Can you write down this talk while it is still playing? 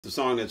The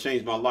song that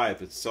changed my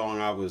life. It's a song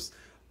I was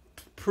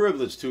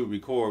privileged to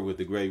record with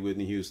the great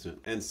Whitney Houston.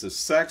 And it's a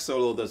sax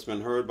solo that's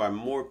been heard by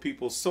more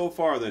people so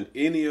far than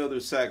any other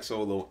sax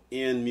solo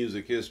in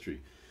music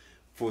history.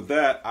 For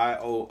that, I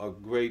owe a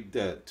great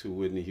debt to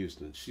Whitney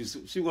Houston.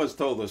 She once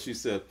told us, she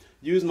said,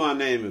 use my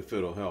name if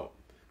it'll help,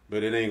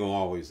 but it ain't gonna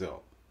always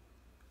help.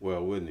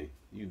 Well, Whitney,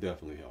 you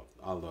definitely helped.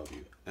 I love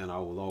you, and I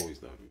will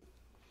always love you.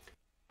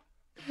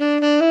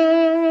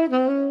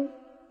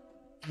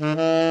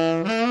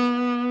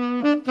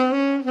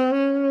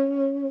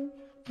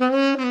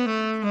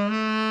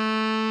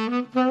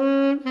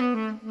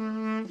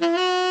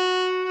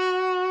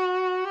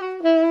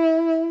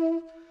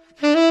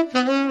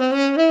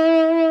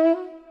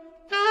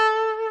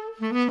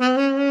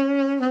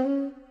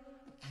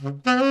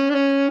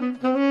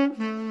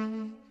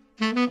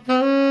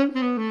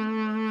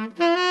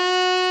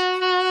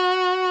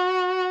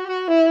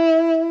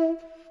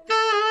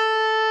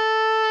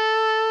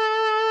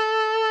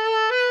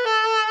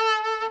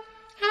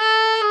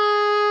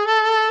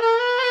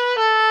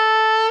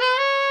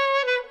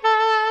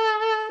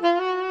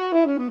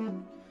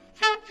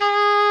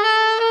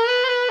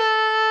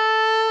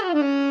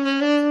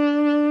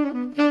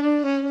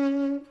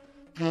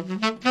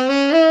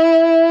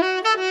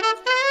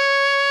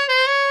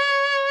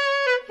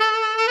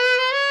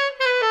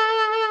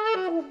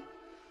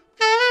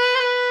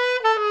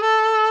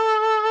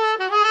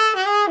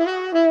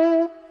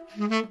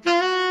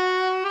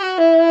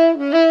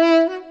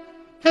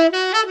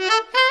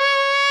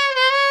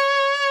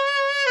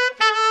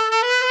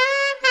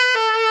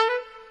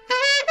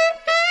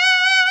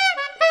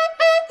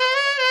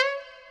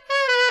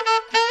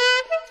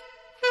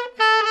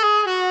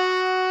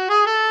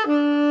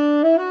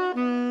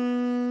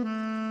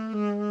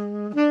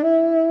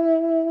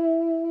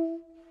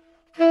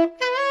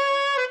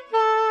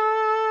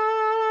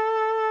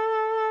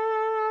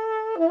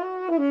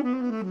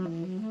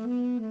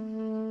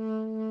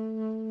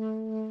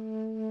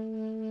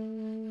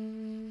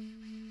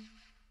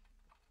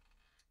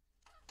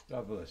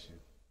 God bless you.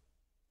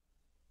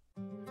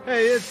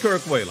 Hey, it's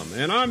Kirk Whalum,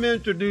 and I'm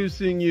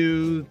introducing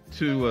you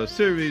to a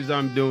series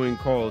I'm doing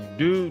called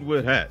Dude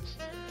with Hats.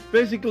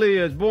 Basically,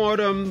 it's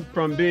boredom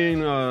from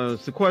being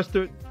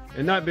sequestered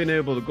and not being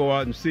able to go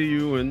out and see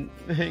you and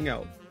hang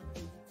out.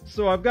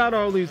 So I've got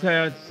all these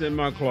hats in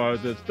my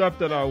closet, stuff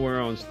that I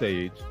wear on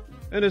stage,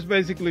 and it's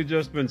basically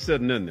just been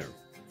sitting in there.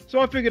 So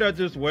I figured I'd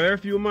just wear a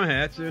few of my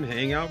hats and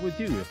hang out with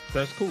you, if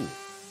that's cool.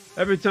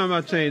 Every time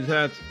I change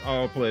hats,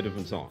 I'll play a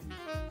different song.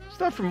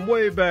 Stuff from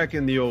way back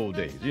in the old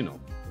days, you know.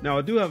 Now,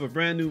 I do have a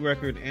brand new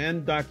record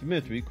and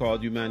documentary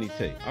called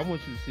Humanité. I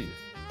want you to see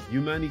it.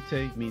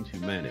 Humanité means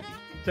humanity.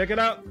 Check it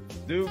out.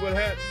 Dude with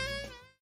Hats.